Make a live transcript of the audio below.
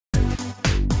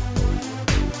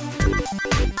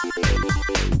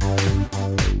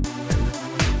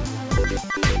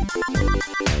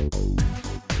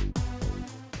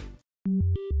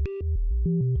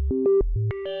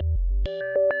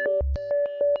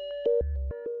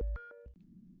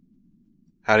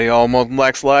Howdy all, welcome to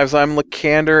Lax Lives. I'm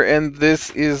Lakander, and this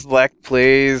is Lack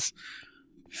Plays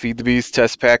Feed the Beast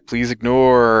Test Pack. Please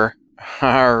ignore.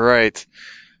 Alright.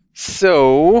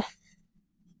 So,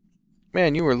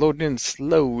 man, you were loading in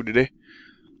slow today.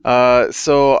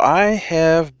 So I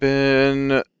have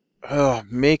been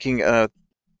making a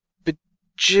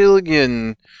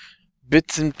bajillion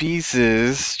bits and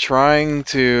pieces trying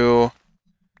to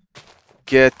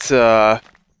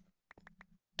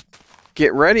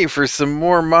get ready for some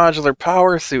more Modular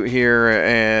Power Suit here,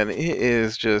 and it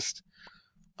is just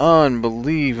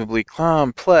unbelievably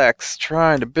complex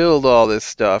trying to build all this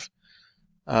stuff.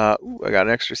 Ooh, I got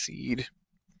an extra seed.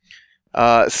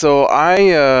 So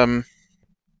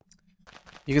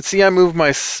you can see I moved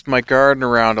my garden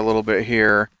around a little bit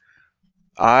here.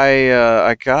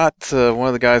 I got one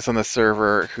of the guys on the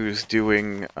server who's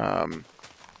doing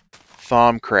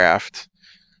Thaumcraft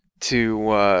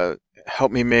to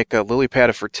help me make a lily pad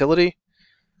of fertility,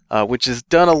 which is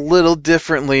done a little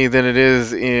differently than it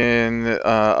is in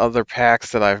other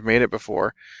packs that I've made it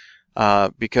before,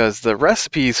 because the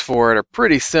recipes for it are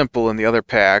pretty simple in the other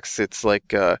packs. It's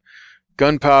like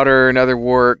gunpowder,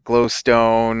 netherwort,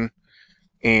 glowstone,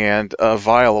 and a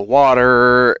vial of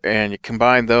water, and you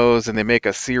combine those and they make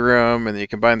a serum, and then you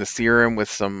combine the serum with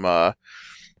some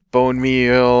bone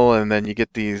meal, and then you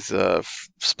get these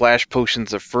splash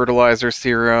potions of fertilizer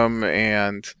serum,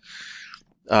 and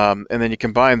then you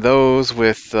combine those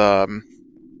with a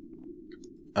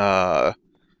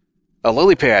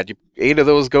lily pad. 8 of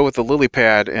those go with the lily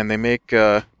pad, and they make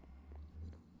a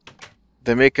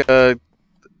lily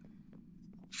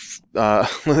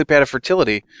pad of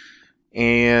fertility.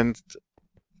 And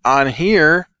on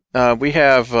here we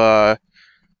have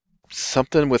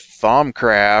something with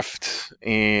Thaumcraft,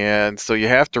 and so you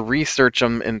have to research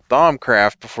them in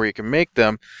Thaumcraft before you can make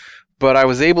them. But I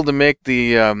was able to make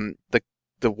the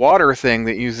water thing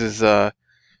that uses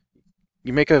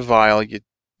you make a vial, you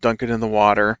dunk it in the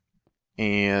water,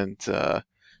 and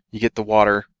you get the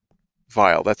water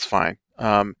vial. That's fine.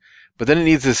 But then it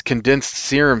needs this condensed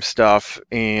serum stuff,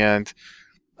 and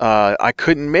I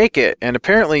couldn't make it. And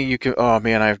apparently you can. Oh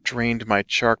man, I've drained my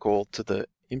charcoal to the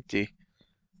empty.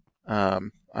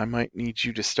 I might need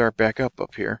you to start back up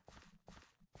here.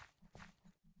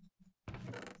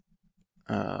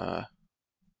 I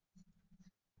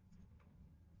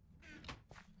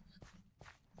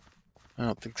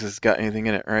don't think this has got anything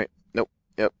in it, right? Nope.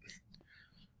 Yep.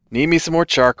 Need me some more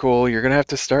charcoal. You're gonna have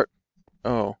to start.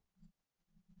 Oh.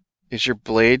 Is your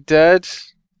blade dead?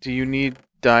 Do you need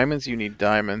diamonds? You need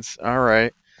diamonds.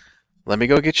 Alright. Let me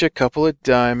go get you a couple of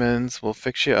diamonds. We'll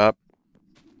fix you up.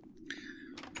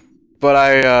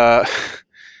 But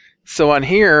so on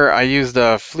here, I used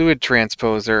a fluid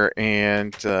transposer,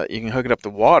 and you can hook it up to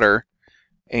water.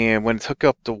 And when it's hooked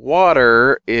up to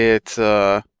water, it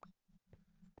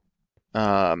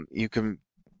you can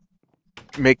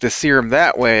make the serum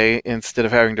that way instead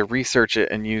of having to research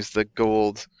it and use the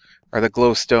gold or the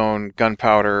glowstone,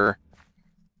 gunpowder,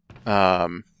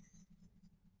 and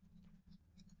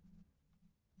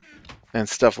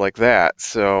stuff like that.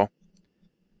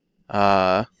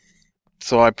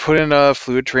 So I put in a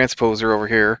fluid transposer over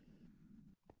here,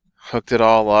 hooked it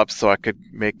all up so I could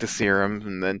make the serum,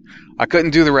 and then I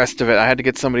couldn't do the rest of it. I had to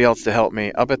get somebody else to help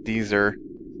me. I'll bet these are.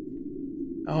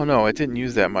 Oh no, it didn't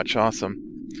use that much.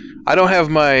 Awesome. I don't have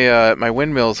my my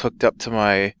windmills hooked up to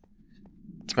my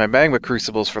magma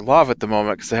crucibles for lava at the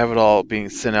moment because I have it all being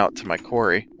sent out to my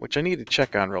quarry, which I need to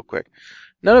check on real quick.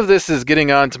 None of this is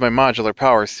getting onto my Modular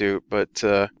Power Suit, but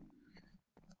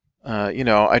you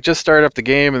know, I just started up the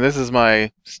game, and this is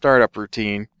my startup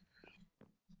routine.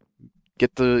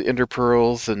 Get the ender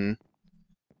pearls and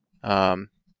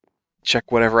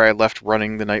check whatever I left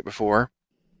running the night before.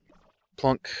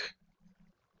 Plunk.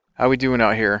 How we doing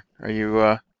out here? Are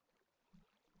you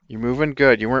you moving?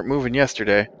 Good. You weren't moving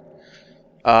yesterday.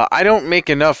 I don't make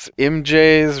enough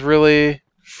MJs really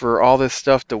for all this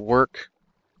stuff to work.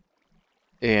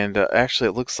 And actually,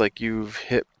 it looks like you've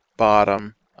hit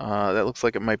bottom. That looks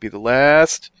like it might be the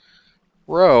last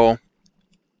row.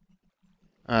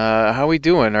 How we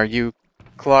doing? Are you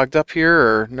clogged up here,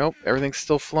 or nope? Everything's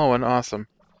still flowing. Awesome.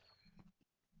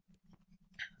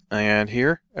 And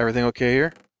here, everything okay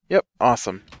here? Yep,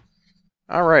 awesome.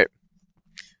 All right.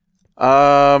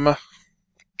 All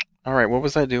right. What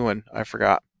was I doing? I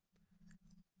forgot.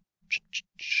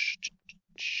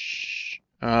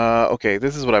 Okay,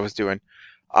 this is what I was doing.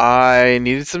 I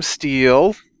needed some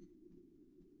steel.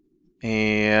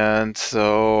 And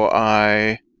so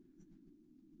I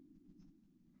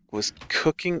was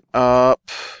cooking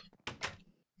up.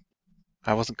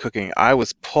 I wasn't cooking. I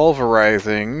was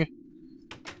pulverizing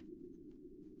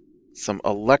some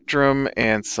electrum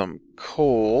and some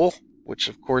coal, which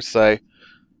of course I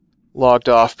logged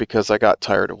off because I got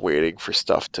tired of waiting for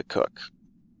stuff to cook.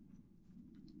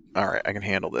 Alright, I can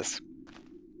handle this.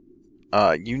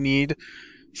 You need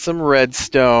some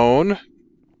redstone,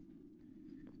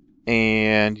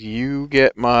 and you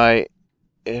get my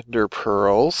ender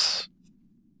pearls.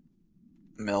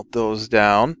 Melt those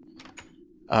down.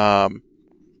 What's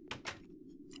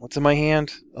in my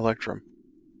hand? Electrum.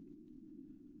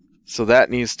 So that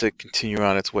needs to continue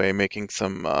on its way, making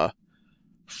some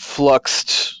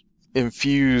fluxed,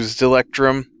 infused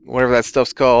electrum, whatever that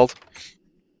stuff's called.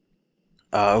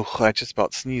 I just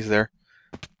about sneezed there.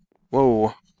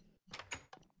 Whoa.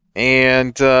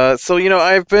 And so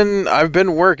I've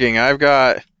been working. I've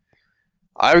got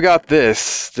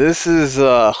this. This is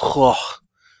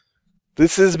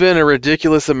this has been a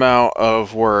ridiculous amount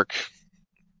of work.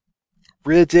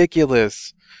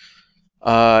 Ridiculous.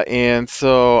 And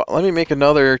so let me make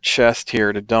another chest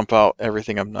here to dump out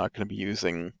everything I'm not going to be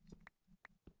using.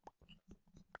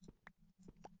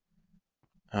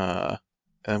 And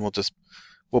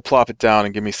we'll plop it down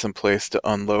and give me some place to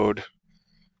unload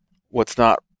what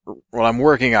I'm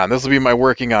working on. This will be my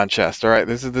working on chest. All right,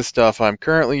 this is the stuff I'm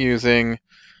currently using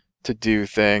to do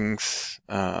things.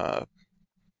 Give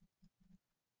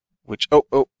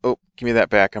me that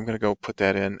back. I'm gonna go put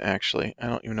that in. Actually, I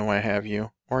don't even know why I have you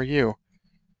or you.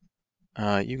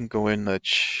 You can go in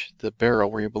the barrel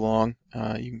where you belong.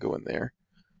 You can go in there.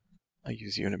 I'll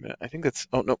use you in a minute. I think that's.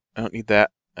 Oh no, I don't need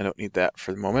that. I don't need that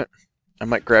for the moment. I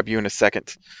might grab you in a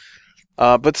second.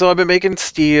 But so I've been making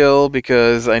steel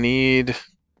because I need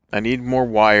more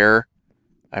wire.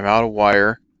 I'm out of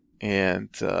wire, and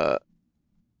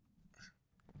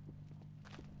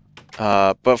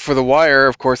but for the wire,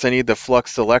 of course, I need the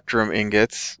flux electrum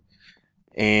ingots,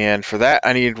 and for that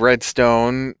I need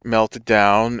redstone melted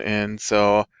down, and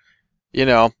so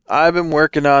I've been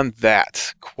working on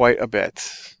that quite a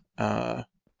bit. Oh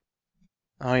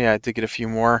yeah, I did get a few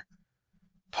more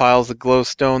piles of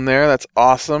glowstone there. That's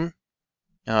awesome.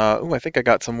 I think I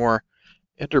got some more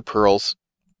ender pearls.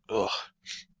 Ugh.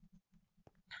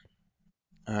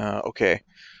 Okay,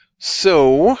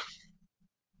 so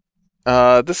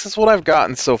this is what I've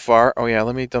gotten so far. Oh yeah,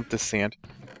 let me dump this sand.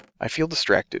 I feel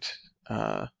distracted.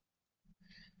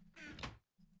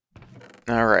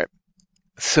 Alright.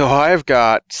 So I've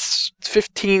got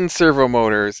 15 servo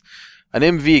motors, an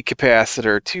MV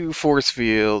capacitor, 2 force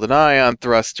field, an ion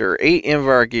thruster, 8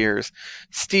 invar gears,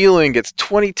 steel ingots,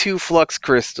 22 flux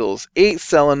crystals, 8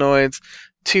 solenoids,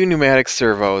 2 pneumatic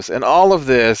servos, and all of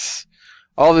this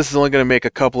is only going to make a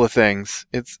couple of things.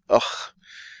 It's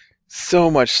so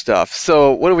much stuff.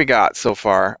 So what do we got so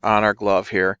far on our glove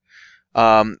here?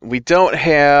 We don't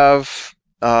have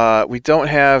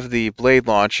the blade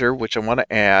launcher, which I want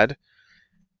to add,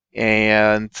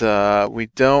 and we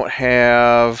don't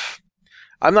have.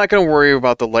 I'm not going to worry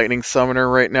about the lightning summoner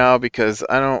right now because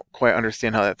I don't quite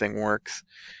understand how that thing works.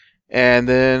 And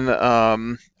then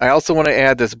I also want to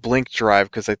add this blink drive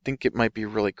because I think it might be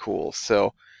really cool.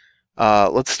 So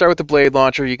let's start with the blade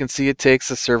launcher. You can see it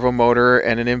takes a servo motor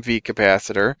and an MV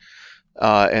capacitor.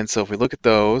 And so if we look at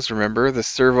those, remember the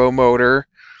servo motor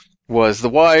was the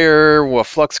wire, a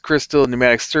flux crystal,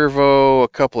 pneumatic servo, a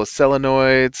couple of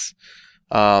solenoids.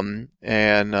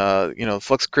 The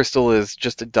flux crystal is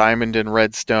just a diamond and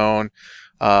redstone.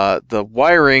 The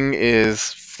wiring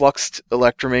is fluxed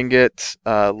electrum ingot,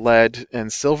 lead,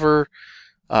 and silver.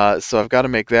 So I've got to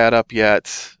make that up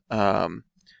yet.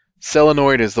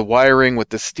 Solenoid is the wiring with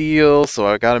the steel, so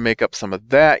I've got to make up some of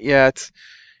that yet.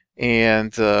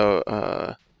 And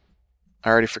I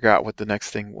already forgot what the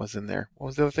next thing was in there. What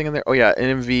was the other thing in there? Oh yeah,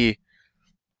 an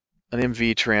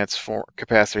MV transform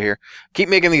capacitor here. Keep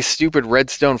making these stupid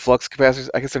redstone flux capacitors.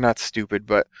 I guess they're not stupid,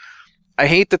 but I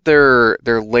hate that they're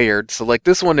layered. So like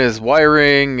this one is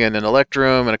wiring and an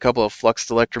electrum and a couple of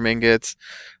fluxed electrum ingots.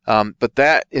 But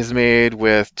that is made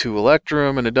with 2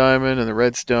 electrum and a diamond and the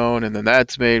redstone, and then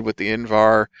that's made with the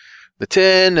invar, the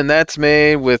tin, and that's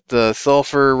made with the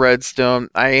sulfur redstone.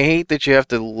 I hate that you have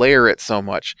to layer it so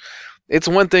much. It's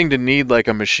one thing to need like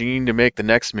a machine to make the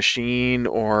next machine,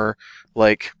 or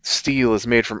like steel is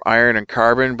made from iron and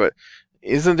carbon, but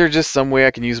isn't there just some way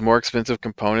I can use more expensive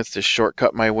components to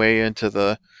shortcut my way into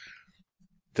the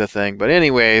thing? But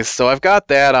anyways, so I've got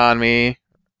that on me,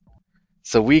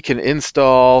 so we can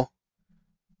install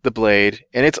the blade,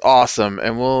 and it's awesome,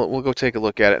 and we'll go take a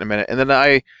look at it in a minute. And then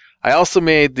I also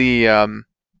made the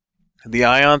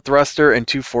ion thruster and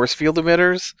 2 force field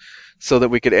emitters so that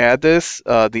we could add this.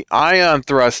 The ion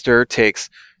thruster takes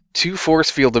 2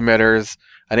 force field emitters,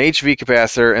 an HV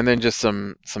capacitor, and then just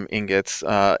some ingots,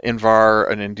 invar,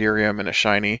 an enderium, and a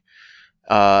shiny.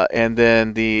 And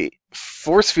then the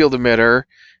force field emitter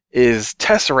is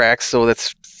tesseracts, so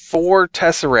that's 4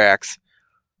 tesseracts.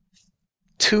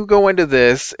 2 go into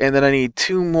this, and then I need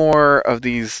 2 more of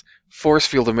these force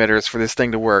field emitters for this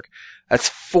thing to work. That's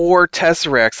 4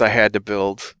 tesseracts I had to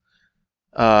build.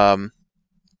 Man,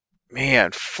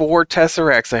 4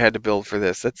 tesseracts I had to build for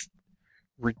this. That's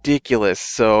ridiculous.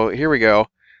 So here we go.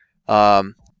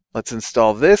 Let's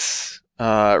install this.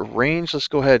 Range, let's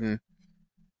go ahead and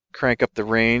crank up the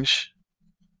range.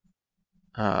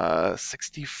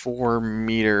 64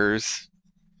 meters.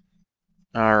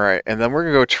 Alright, and then we're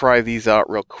going to go try these out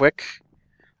real quick.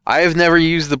 I have never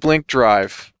used the blink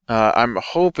drive. I'm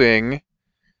hoping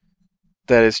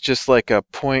that it's just like a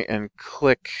point and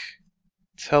click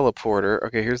teleporter.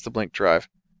 Okay, here's the blink drive.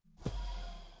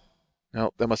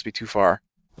 Nope, that must be too far.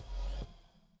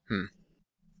 Ooh,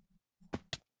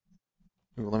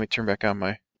 let me turn back on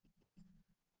my...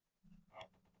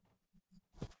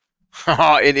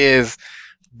 Oh, it is.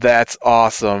 That's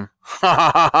awesome.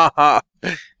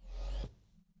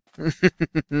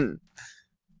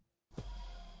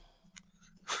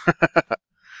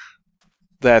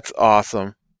 That's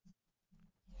awesome.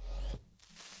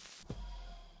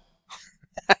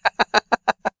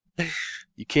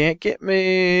 You can't get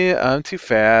me. I'm too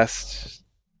fast.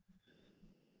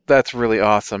 That's really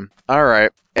awesome. All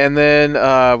right. And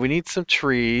then we need some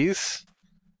trees.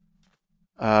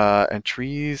 And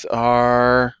trees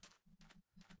are...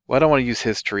 Well, I don't want to use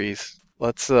his trees.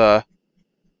 Let's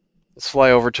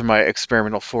fly over to my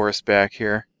experimental forest back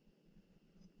here.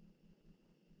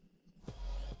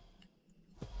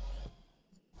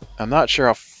 I'm not sure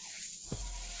how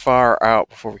far out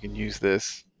before we can use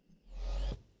this.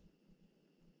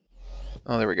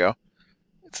 Oh, there we go.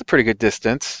 It's a pretty good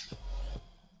distance.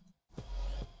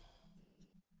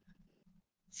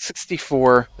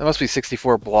 64. That must be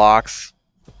 64 blocks.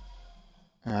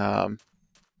 All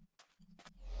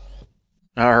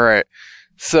right.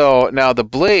 So now the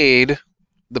blade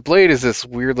is this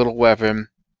weird little weapon.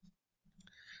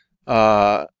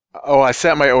 Oh, I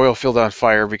set my oil field on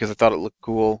fire because I thought it looked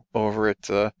cool over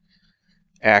at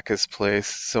Aka's place.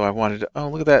 So I wanted to... Oh,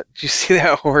 look at that. Did you see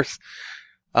that horse?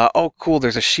 Oh, cool.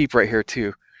 There's a sheep right here,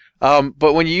 too.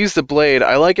 But when you use the blade,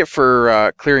 I like it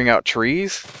for clearing out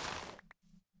trees.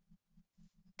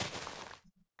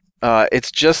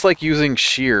 It's just like using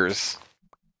shears.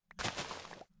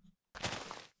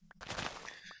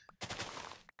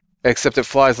 Except it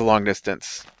flies a long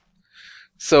distance.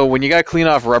 So when you gotta clean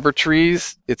off rubber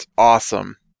trees, it's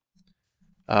awesome.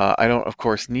 I don't, of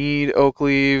course, need oak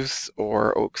leaves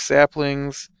or oak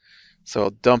saplings, so I'll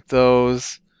dump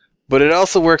those. But it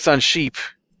also works on sheep.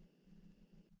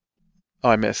 Oh,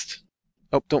 I missed.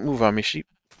 Oh, don't move on me, sheep.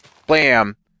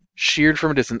 Blam! Sheared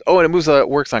from a distance. Oh, and it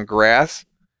works on grass.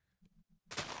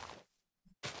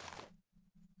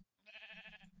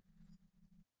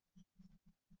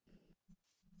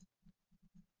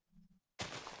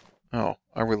 Oh,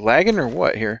 are we lagging or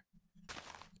what here?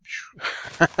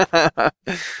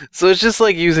 So it's just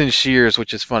like using shears,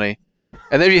 which is funny.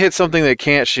 And then if you hit something that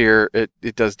can't shear,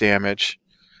 it does damage.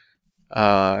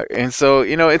 And so,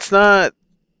 you know, it's not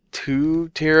too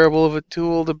terrible of a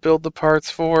tool to build the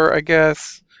parts for, I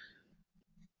guess.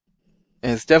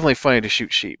 And it's definitely funny to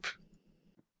shoot sheep.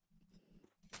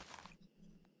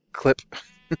 Clip.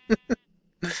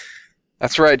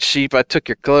 That's right, sheep, I took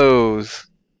your clothes.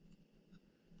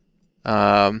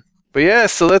 But yeah,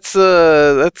 so that's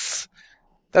the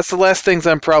last things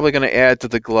I'm probably going to add to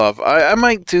the glove. I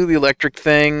might do the electric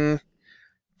thing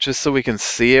just so we can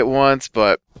see it once,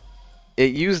 but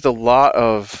it used a lot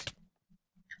of...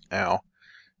 Ow.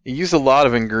 It used a lot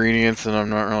of ingredients, and I'm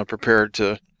not really prepared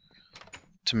to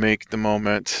make the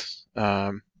moment.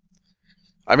 I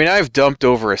mean, I've dumped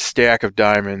over a stack of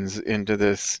diamonds into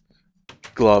this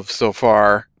glove so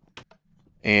far.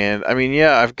 And, I mean,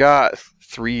 yeah, I've got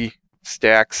 3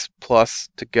 stacks plus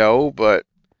to go, but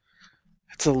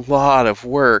it's a lot of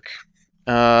work.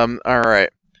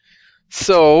 Alright.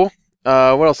 So,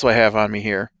 what else do I have on me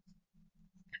here?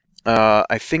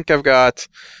 I think I've got...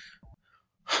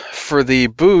 For the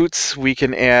boots, we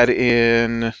can add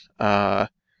in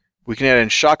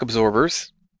shock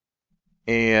absorbers,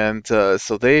 and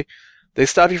so they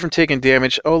stop you from taking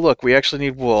damage. Oh look, we actually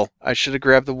need wool. I should have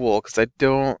grabbed the wool because I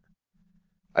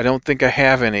don't think I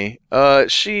have any.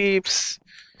 Sheeps,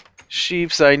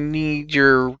 I need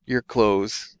your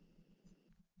clothes,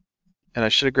 and I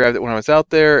should have grabbed it when I was out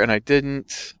there, and I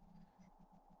didn't.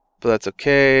 But that's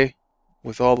okay.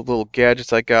 With all the little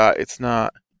gadgets I got, it's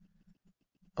not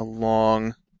a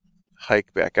long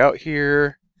hike back out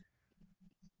here.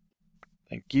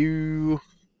 Thank you.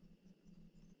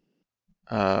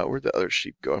 Where'd the other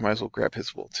sheep go? I might as well grab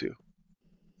his wool too.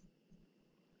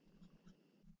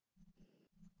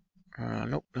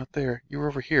 Nope, not there. You were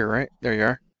over here, right? There you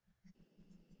are.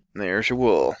 There's your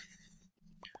wool.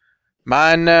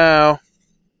 Mine now.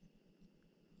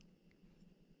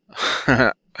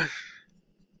 Alright,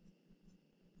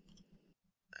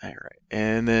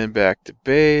 and then back to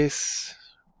base.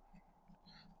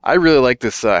 I really like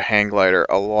this hang glider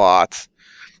a lot.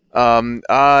 On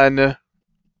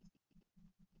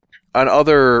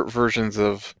other versions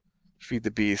of Feed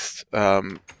the Beast,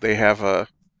 they have a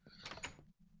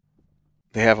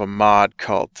mod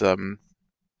called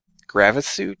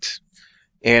Suit,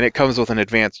 and it comes with an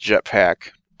advanced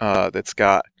jetpack that's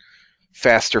got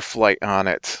faster flight on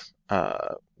it,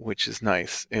 which is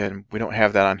nice, and we don't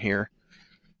have that on here.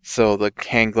 So the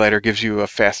hang glider gives you a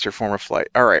faster form of flight.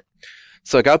 All right,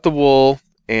 so I got the wool,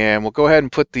 and we'll go ahead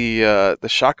and put the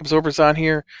shock absorbers on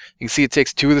here. You can see it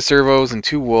takes 2 of the servos and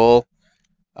 2 wool,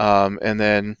 and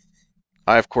then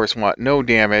I of course want no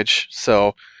damage,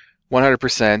 so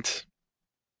 100%.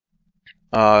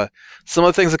 Some of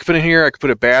the things I could put in here, I could put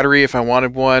a battery if I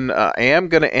wanted one. I am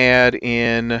going to add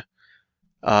in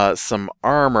some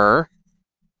armor,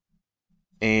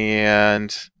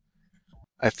 and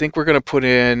I think we're going to put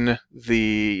in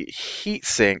the heat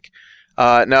sink.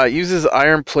 Now it uses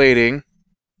iron plating.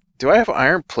 Do I have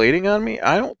iron plating on me?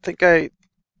 I don't think I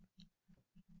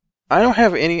don't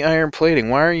have any iron plating.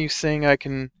 Why are you saying I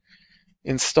can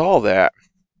install that?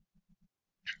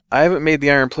 I haven't made the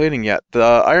iron plating yet. The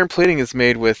iron plating is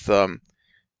made with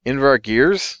Invar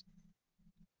gears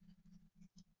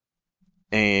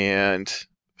and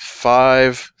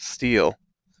 5 steel.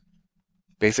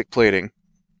 Basic plating.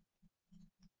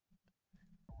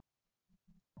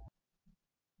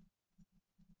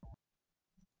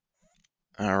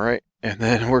 Alright, and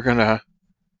then we're gonna...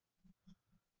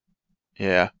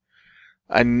 Yeah.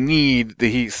 I need the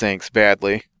heat sinks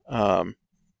badly.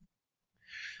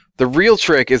 The real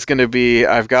trick is going to be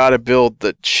I've got to build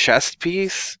the chest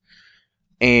piece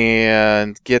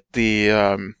and get the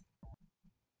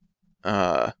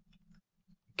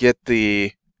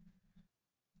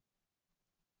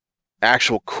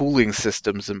actual cooling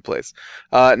systems in place.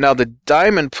 Now the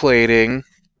diamond plating.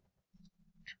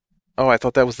 Oh, I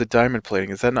thought that was the diamond plating.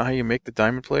 Is that not how you make the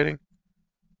diamond plating?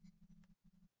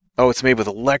 Oh, it's made with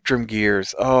electrum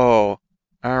gears. Oh,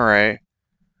 all right.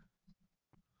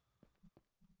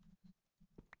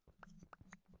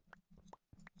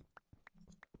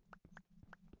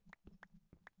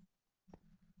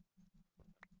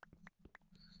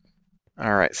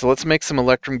 All right, so let's make some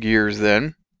electrum gears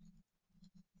then.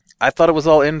 I thought it was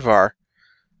all Invar,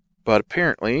 but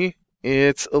apparently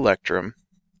it's electrum.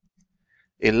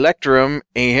 Electrum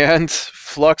and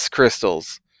flux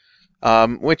crystals,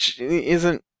 which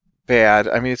isn't bad.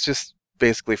 I mean, it's just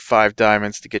basically 5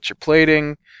 diamonds to get your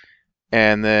plating,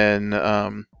 and then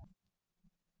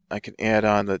I can add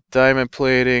on the diamond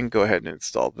plating. Go ahead and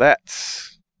install that.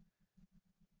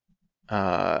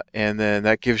 And then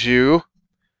that gives you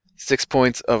 6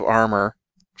 points of armor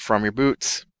from your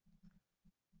boots.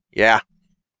 Yeah.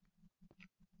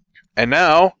 And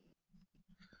now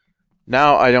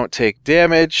I don't take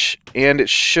damage, and it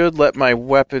should let my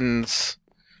weapons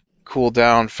cool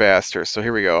down faster. So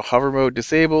here we go. Hover mode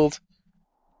disabled.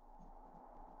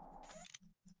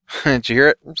 Did you hear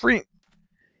it?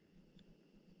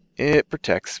 It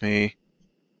protects me.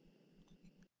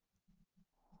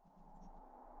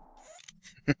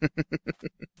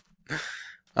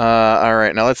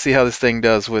 Alright, now let's see how this thing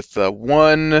does with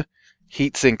 1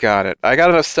 heatsink on it. I got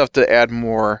enough stuff to add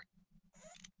more.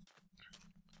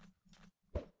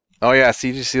 Oh yeah,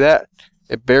 see, did you see that?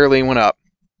 It barely went up.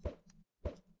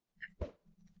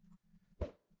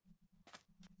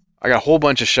 I got a whole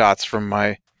bunch of shots from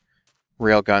my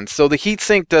railgun. So the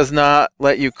heatsink does not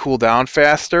let you cool down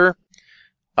faster.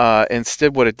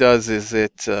 Instead, what it does is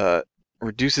it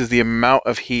reduces the amount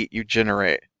of heat you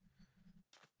generate.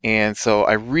 And so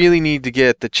I really need to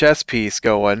get the chest piece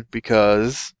going,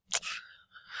 because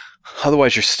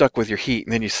otherwise you're stuck with your heat,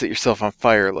 and then you set yourself on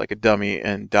fire like a dummy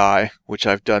and die, which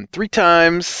I've done 3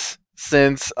 times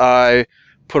since I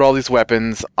put all these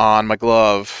weapons on my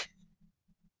glove.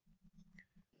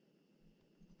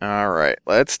 Alright,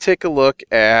 let's take a look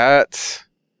at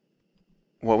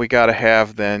what we gotta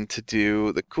have then to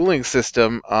do the cooling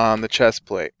system on the chest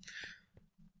plate.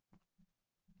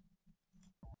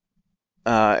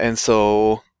 And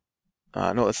so,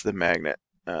 no, that's the magnet.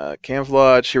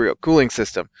 Camouflage, here we go, cooling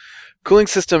system. Cooling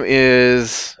system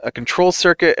is a control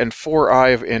circuit and 4 Eye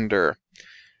of Ender.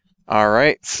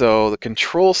 Alright, so the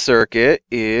control circuit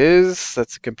is,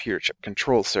 that's a computer chip,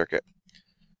 control circuit.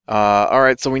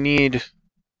 Alright, so we need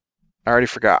I already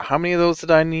forgot. How many of those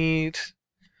did I need?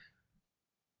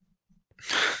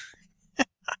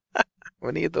 How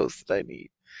many of those did I need?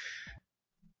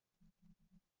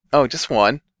 Oh, just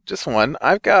one. Just one.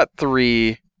 I've got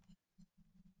three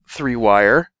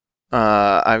wire.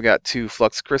 I've got 2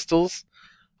 flux crystals.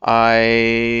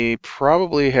 I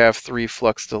probably have 3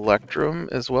 fluxed electrum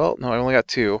as well. No, I only got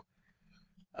 2.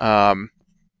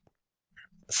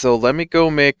 So let me go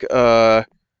make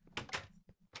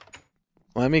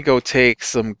let me go take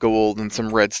some gold and some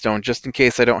redstone just in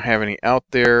case I don't have any out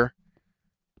there.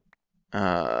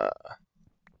 I'm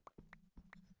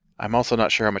also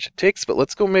not sure how much it takes, but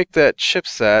let's go make that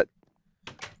chipset.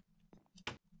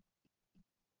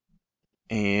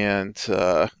 And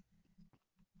oh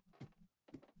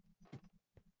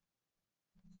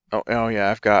yeah,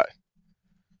 I've got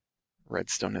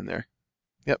redstone in there.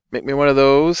 Yep, make me one of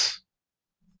those.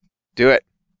 Do it.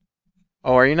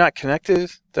 Oh, are you not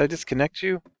connected? Did I disconnect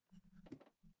you?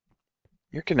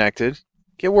 You're connected.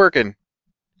 Get working.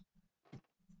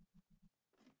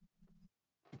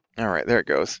 Alright, there it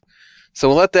goes. So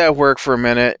we'll let that work for a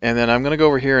minute, and then I'm going to go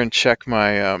over here and check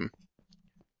my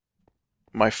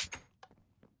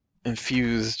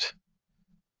infused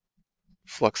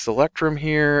flux electrum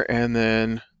here, and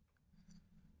then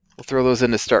we'll throw those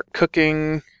in to start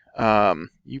cooking.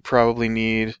 You probably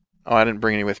need... Oh, I didn't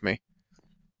bring any with me.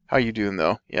 How you doing,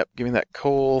 though? Yep, give me that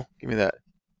coal. Give me that.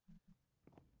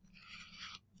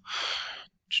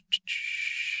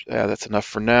 Yeah, that's enough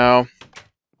for now.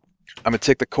 I'm going to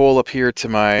take the coal up here to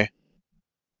my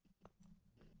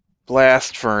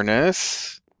blast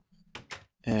furnace,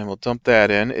 and we'll dump that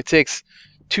in. It takes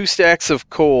 2 stacks of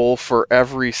coal for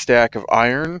every stack of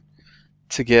iron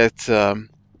to get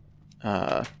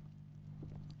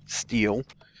steel.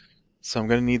 So I'm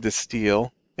going to need the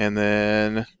steel, and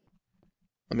then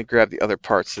let me grab the other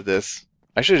parts of this.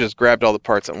 I should have just grabbed all the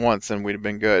parts at once and we'd have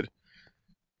been good.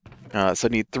 So I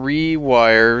need 3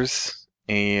 wires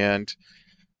and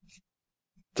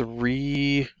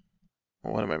 3...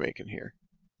 What am I making here?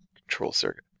 Control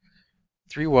circuit.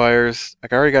 3 wires. I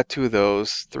already got 2 of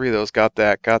those. 3 of those. Got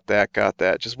that, got that, got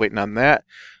that. Just waiting on that.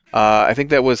 I think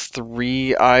that was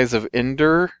 3 Eyes of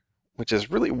Ender, which is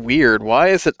really weird. Why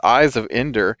is it Eyes of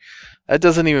Ender? That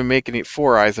doesn't even make any...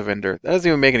 4 Eyes of Ender. That doesn't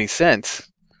even make any sense.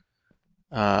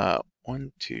 1,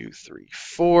 2, 3,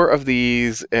 4 of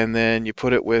these, and then you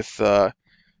put it with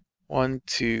 1,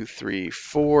 2, 3,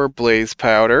 4 blaze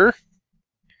powder,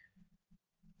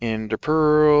 Ender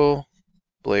pearl,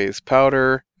 blaze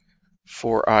powder,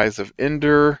 4 Eyes of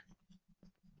Ender.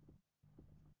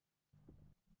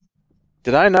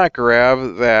 Did I not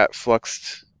grab that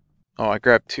fluxed? Oh, I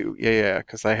grabbed 2. Yeah,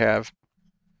 because I have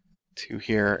 2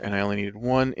 here, and I only needed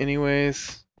 1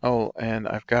 anyways. Oh, and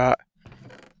I've got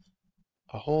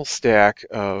a whole stack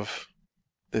of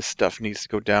this stuff needs to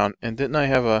go down. And didn't I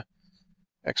have a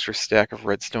extra stack of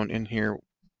redstone in here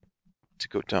to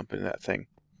go dump in that thing?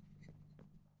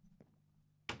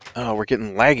 Oh, we're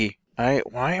getting laggy.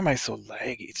 Why am I so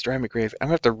laggy? It's driving me crazy. I'm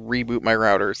going to have to reboot my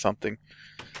router or something.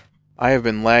 I have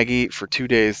been laggy for 2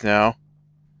 days now.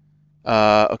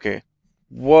 Okay.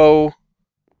 Whoa.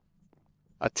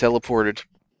 I teleported.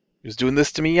 He was doing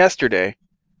this to me yesterday.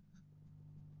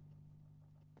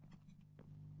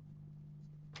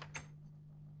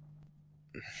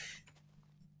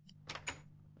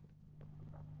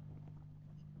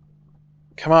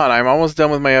 Come on, I'm almost done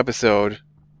with my episode.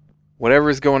 Whatever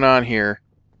is going on here,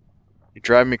 you're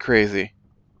driving me crazy.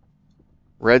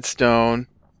 Redstone.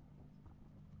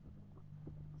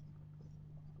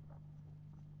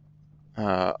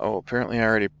 Oh, apparently I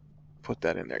already put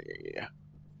that in there. Yeah.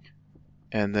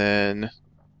 And then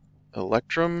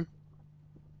Electrum.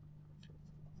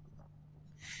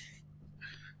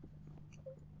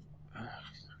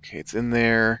 Okay, it's in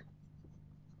there.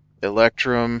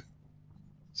 Electrum.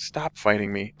 Stop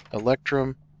fighting me.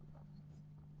 Electrum.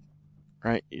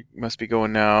 Right, you must be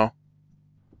going now.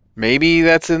 Maybe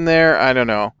that's in there? I don't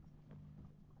know.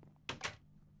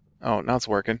 Oh, now it's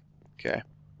working. Okay.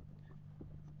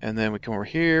 And then we come over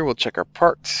here. We'll check our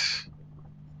parts.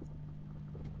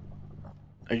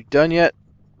 Are you done yet?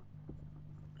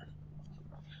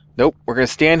 Nope. We're going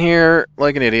to stand here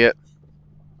like an idiot.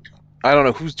 I don't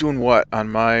know who's doing what on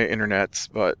my internets,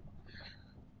 but...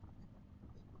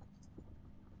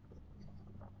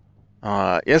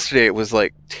 yesterday it was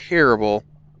like terrible.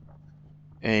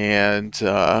 And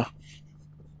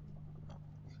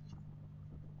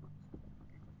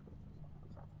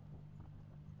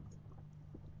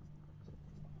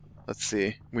let's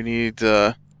see. We need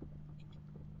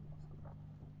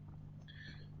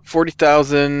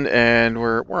 40,000, and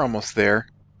we're almost there.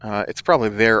 It's probably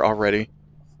there already.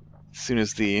 As soon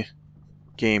as the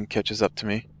game catches up to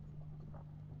me.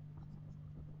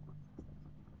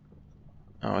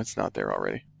 Oh, it's not there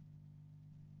already.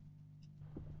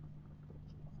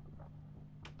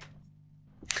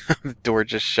 The door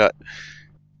just shut.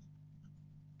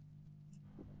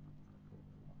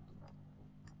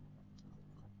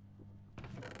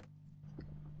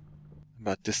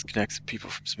 About disconnect some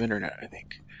people from some internet, I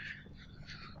think.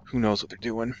 Who knows what they're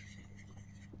doing?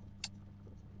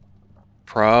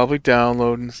 Probably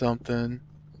downloading something.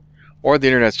 Or the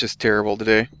internet's just terrible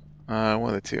today. One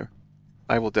of the two.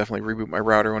 I will definitely reboot my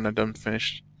router when I'm done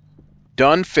finished.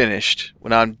 Done finished.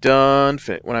 When I'm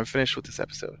finished with this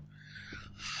episode.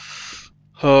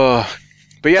 But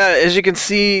yeah, as you can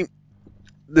see,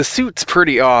 the suit's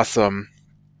pretty awesome.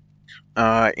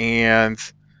 And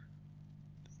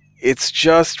it's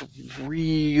just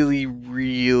really,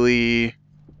 really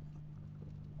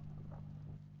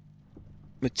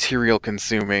material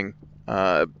consuming.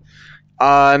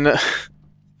 On the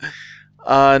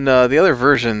other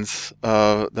versions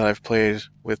that I've played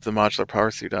with the Modular Power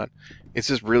Suit on, it's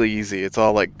just really easy. It's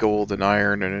all like gold and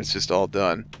iron, and it's just all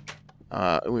done.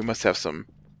 We must have some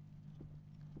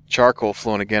charcoal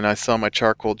flowing again. I saw my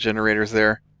charcoal generators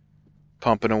there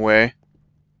pumping away.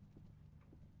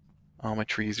 All my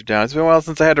trees are down. It's been a while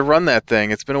since I had to run that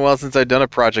thing. It's been a while since I've done a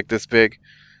project this big.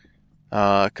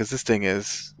 Because this thing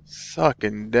is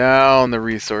sucking down the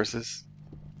resources.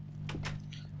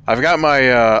 I've got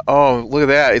my, oh, look at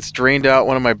that. It's drained out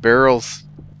one of my barrels.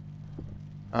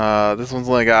 This one's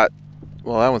only got,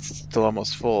 well, that one's still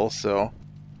almost full, so.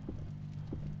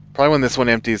 Probably when this one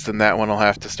empties, then that one will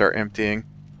have to start emptying.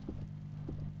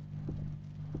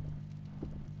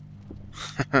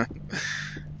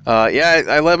 Yeah,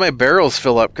 I let my barrels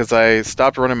fill up because I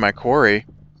stopped running my quarry.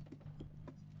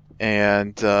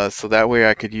 And so that way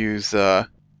I could use,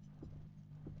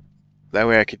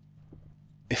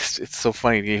 it's so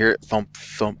funny, you hear it thump,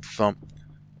 thump, thump.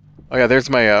 Oh yeah, there's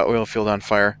my oil field on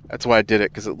fire. That's why I did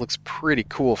it, because it looks pretty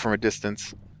cool from a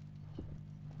distance.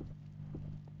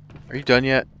 Are you done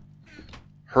yet?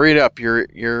 Hurry it up,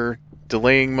 you're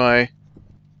delaying my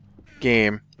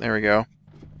game. There we go.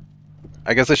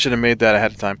 I guess I should have made that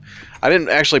ahead of time. I didn't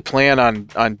actually plan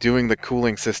on doing the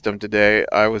cooling system today.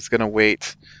 I was going to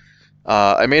wait.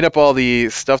 I made up all the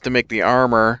stuff to make the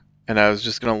armor, and I was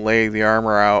just going to lay the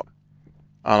armor out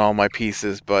on all my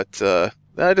pieces, but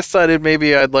I decided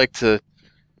maybe I'd like to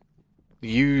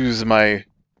use my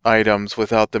items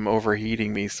without them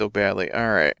overheating me so badly.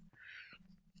 Alright.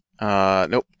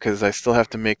 Nope, because I still have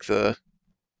to make the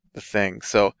thing.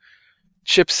 So,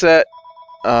 chipset,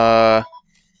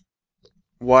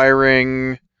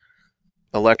 wiring,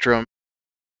 electrum,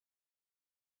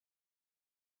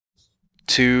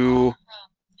 two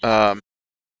of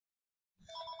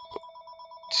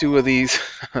these.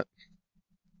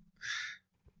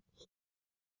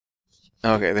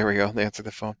 Okay, there we go. They answered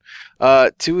the phone.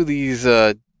 Two of these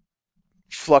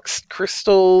flux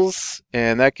crystals,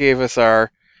 and that gave us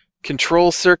our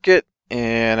control circuit.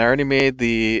 And I already made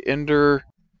the ender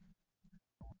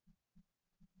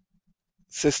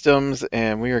systems,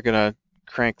 and we are gonna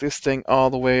crank this thing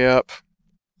all the way up.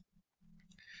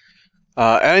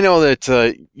 And I know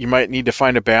that you might need to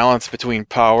find a balance between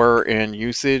power and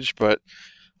usage, but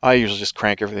I usually just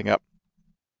crank everything up.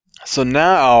 So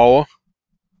now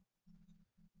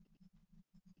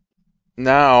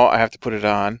I have to put it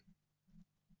on.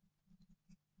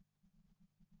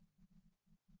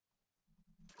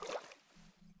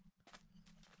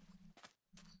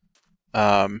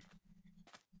 I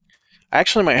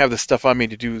actually might have the stuff on me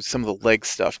to do some of the leg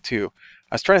stuff too.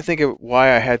 I was trying to think of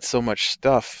why I had so much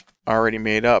stuff already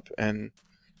made up, and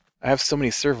I have so many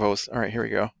servos. Alright, here we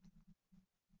go.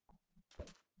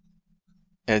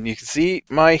 And you can see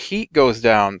my heat goes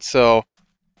down, so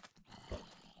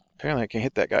apparently I can't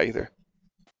hit that guy either.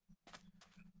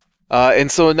 And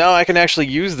so now I can actually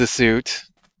use the suit.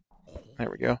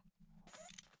 There we go.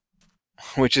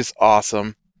 Which is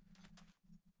awesome.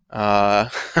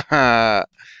 Of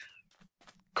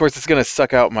course, it's gonna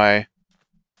suck out my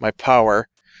power.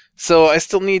 So I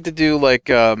still need to do like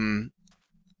you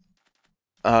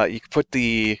can put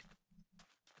the,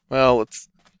 well, it's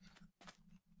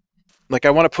like I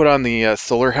want to put on the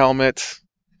solar helmet,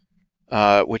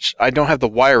 which I don't have the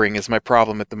wiring is my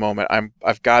problem at the moment.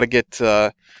 I've got to get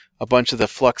a bunch of the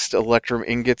fluxed electrum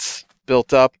ingots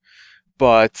built up,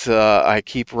 but I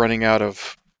keep running out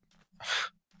of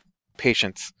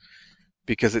patience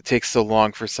because it takes so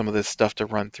long for some of this stuff to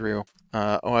run through.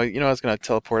 I was going to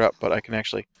teleport up, but I can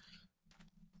actually...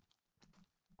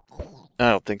 I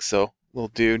don't think so, little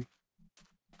dude.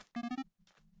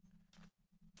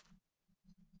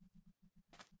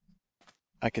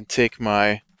 I can take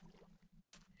my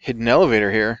hidden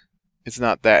elevator here. It's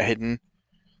not that hidden,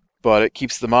 but it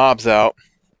keeps the mobs out.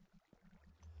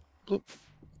 Bloop.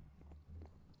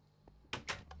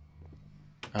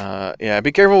 Yeah,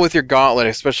 be careful with your gauntlet,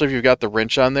 especially if you've got the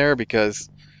wrench on there, because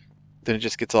then it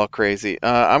just gets all crazy.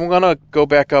 I'm gonna go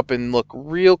back up and look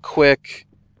real quick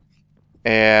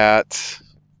at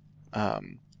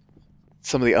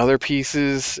some of the other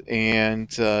pieces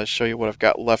and show you what I've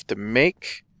got left to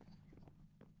make.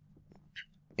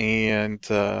 And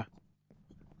all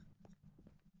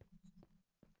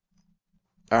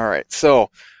right, so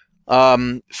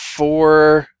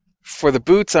for the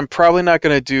boots, I'm probably not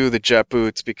going to do the jet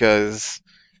boots because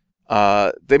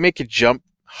they make you jump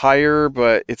higher,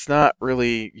 but it's not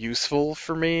really useful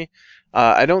for me.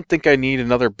 I don't think I need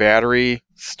another battery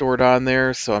stored on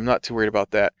there, so I'm not too worried about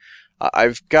that.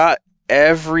 I've got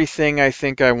everything I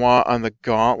think I want on the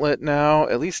gauntlet now,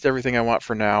 at least everything I want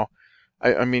for now.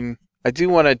 I mean, I do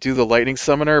want to do the lightning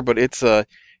summoner, but it's a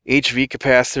HV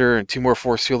capacitor and 2 more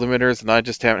force field emitters, and I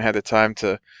just haven't had the time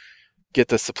to get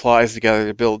the supplies together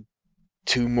to build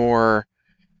 2 more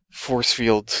force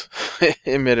field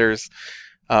emitters.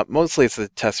 Mostly it's the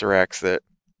Tesseracts that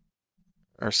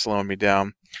are slowing me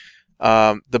down.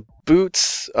 The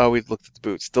boots, we looked at the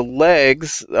boots. The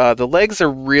legs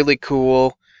are really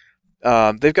cool.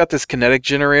 They've got this kinetic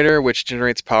generator, which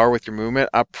generates power with your movement.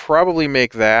 I'll probably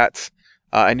make that.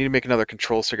 I need to make another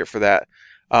control circuit for that.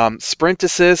 Sprint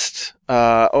assist.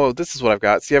 Oh, this is what I've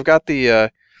got. See, I've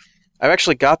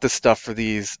actually got this stuff for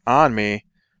these on me.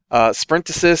 Sprint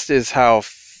assist is how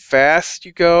fast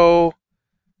you go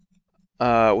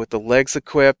with the legs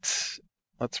equipped.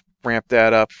 Let's ramp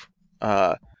that up.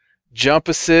 Jump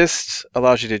assist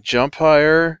allows you to jump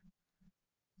higher.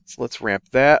 So let's ramp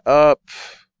that up.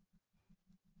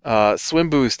 Swim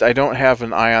boost, I don't have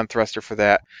an ion thruster for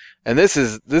that. And this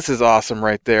is awesome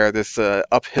right there. This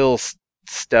uphill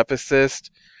step assist.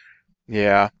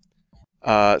 Yeah.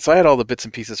 So I had all the bits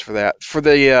and pieces for that. For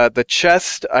the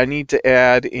chest, I need to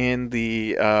add in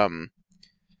the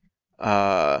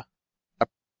I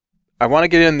want to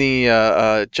get in the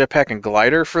jetpack and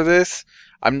glider for this.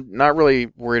 I'm not really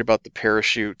worried about the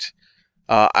parachute.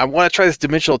 I want to try this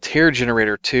dimensional tear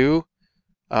generator too,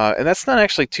 and that's not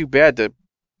actually too bad to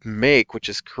make, which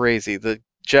is crazy. The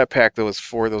jetpack though is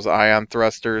for those ion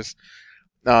thrusters.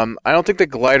 I don't think the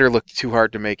glider looked too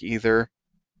hard to make either.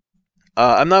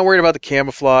 I'm not worried about the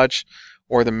camouflage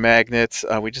or the magnets.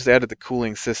 We just added the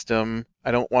cooling system.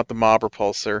 I don't want the mob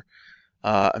repulsor.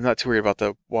 I'm not too worried about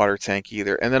the water tank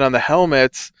either. And then on the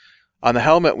helmet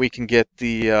we can get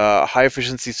the high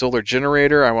efficiency solar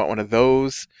generator. I want one of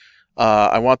those.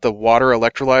 I want the water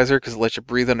electrolyzer because it lets you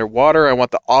breathe underwater. I want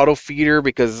the auto feeder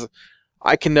because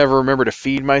I can never remember to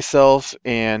feed myself,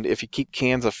 and if you keep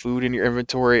cans of food in your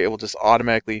inventory, it will just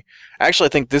automatically... Actually, I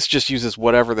think this just uses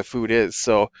whatever the food is,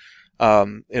 so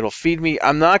it'll feed me.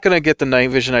 I'm not going to get the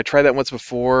night vision. I tried that once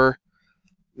before.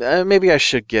 Maybe I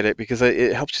should get it because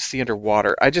it helps you see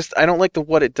underwater. I don't like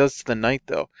what it does to the night,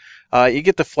 though. You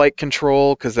get the flight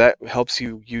control because that helps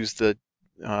you use the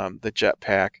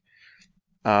jetpack.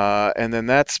 And then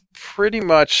that's pretty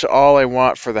much all I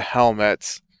want for the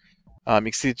helmets. You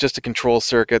can see just a control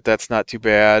circuit. That's not too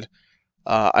bad.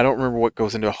 I don't remember what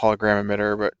goes into a hologram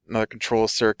emitter, but another control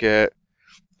circuit.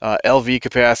 LV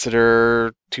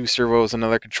capacitor, 2 servos,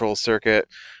 another control circuit.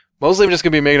 Mostly I'm just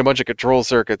going to be making a bunch of control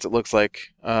circuits, it looks like,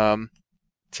 to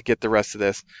get the rest of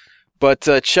this. But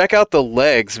check out the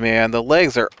legs, man. The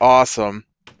legs are awesome.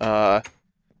 I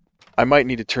might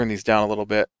need to turn these down a little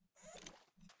bit.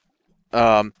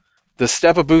 The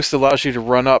step boost allows you to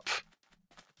run up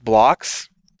blocks,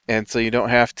 and so you don't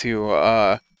have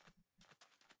to...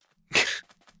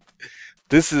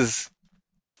 This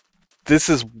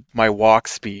is my walk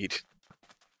speed.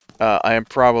 I am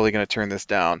probably going to turn this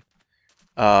down.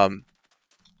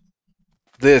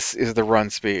 This is the run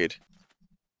speed.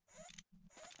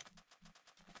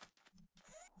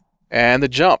 And the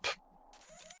jump.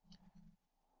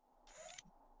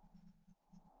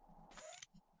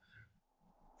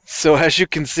 So as you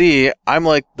can see, I'm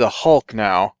like the Hulk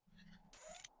now.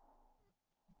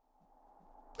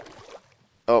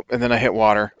 Oh, and then I hit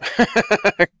water.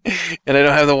 And I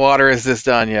don't have the water assist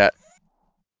on yet.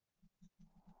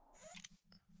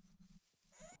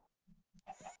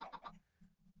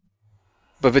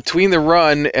 But between the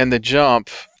run and the jump,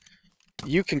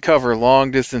 you can cover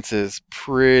long distances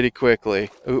pretty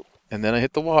quickly. Oop, and then I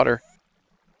hit the water.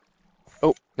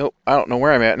 Oh, nope, I don't know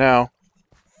where I'm at now.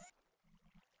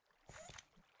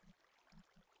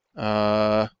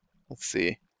 Let's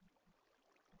see.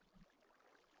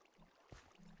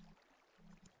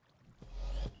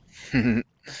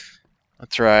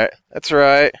 That's right. That's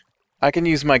right. I can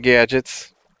use my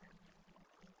gadgets.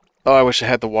 Oh, I wish I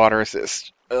had the water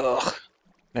assist. Ugh.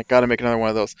 I gotta make another one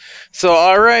of those. So,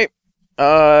 alright.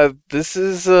 This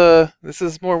is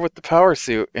more with the power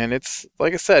suit, and it's,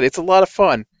 like I said, it's a lot of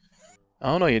fun.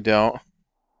 Oh, no, you don't.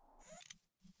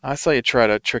 I saw you try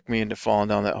to trick me into falling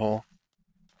down that hole.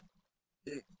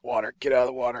 Water, get out of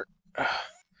the water.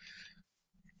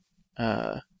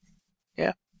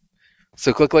 Yeah.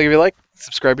 So click like if you like,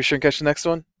 subscribe, be sure and catch the next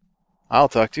one. I'll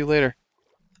talk to you later.